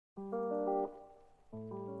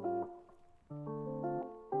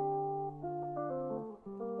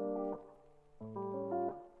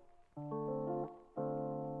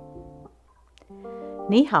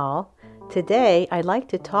Ni hao. Today, I'd like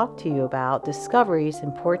to talk to you about discovery's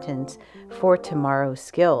importance for tomorrow's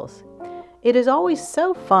skills. It is always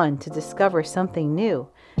so fun to discover something new,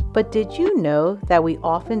 but did you know that we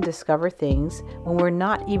often discover things when we're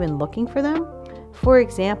not even looking for them? For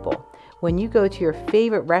example, when you go to your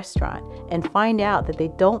favorite restaurant and find out that they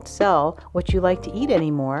don't sell what you like to eat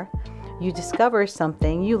anymore, you discover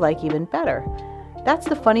something you like even better. That's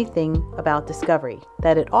the funny thing about discovery,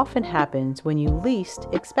 that it often happens when you least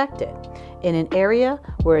expect it, in an area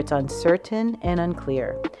where it's uncertain and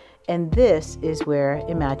unclear. And this is where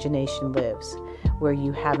imagination lives, where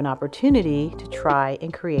you have an opportunity to try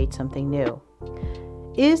and create something new.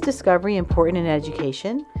 Is discovery important in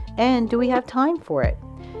education? And do we have time for it?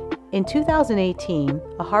 In 2018,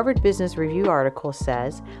 a Harvard Business Review article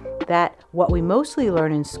says that what we mostly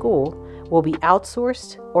learn in school will be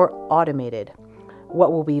outsourced or automated.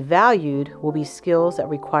 What will be valued will be skills that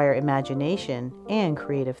require imagination and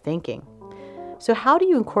creative thinking. So how do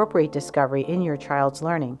you incorporate discovery in your child's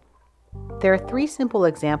learning? There are 3 simple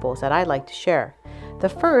examples that I'd like to share. The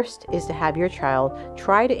first is to have your child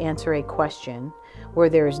try to answer a question where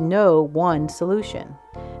there is no one solution.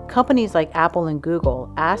 Companies like Apple and Google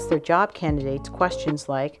ask their job candidates questions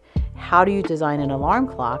like, how do you design an alarm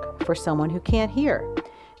clock for someone who can't hear?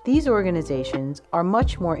 These organizations are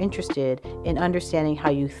much more interested in understanding how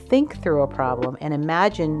you think through a problem and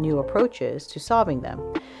imagine new approaches to solving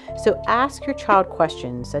them. So ask your child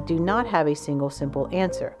questions that do not have a single simple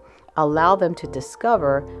answer. Allow them to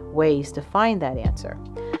discover ways to find that answer.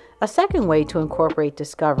 A second way to incorporate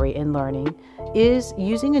discovery in learning is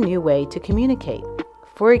using a new way to communicate.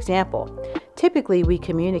 For example, typically we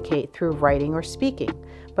communicate through writing or speaking,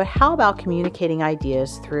 but how about communicating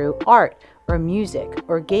ideas through art, or music,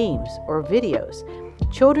 or games, or videos?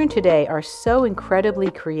 Children today are so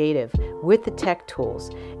incredibly creative with the tech tools,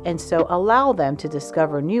 and so allow them to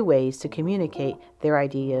discover new ways to communicate their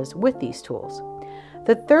ideas with these tools.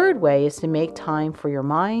 The third way is to make time for your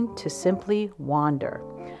mind to simply wander.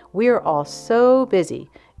 We are all so busy,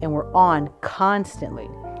 and we're on constantly.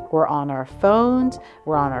 We're on our phones,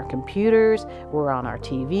 we're on our computers, we're on our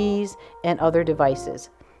TVs, and other devices.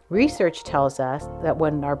 Research tells us that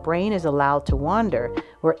when our brain is allowed to wander,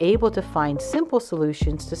 we're able to find simple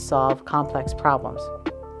solutions to solve complex problems.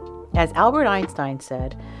 As Albert Einstein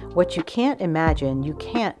said, what you can't imagine, you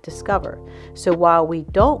can't discover. So while we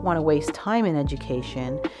don't want to waste time in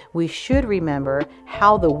education, we should remember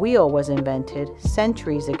how the wheel was invented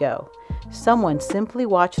centuries ago. Someone simply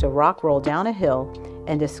watched a rock roll down a hill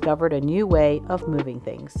and discovered a new way of moving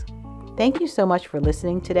things. Thank you so much for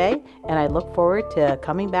listening today, and I look forward to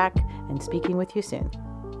coming back and speaking with you soon.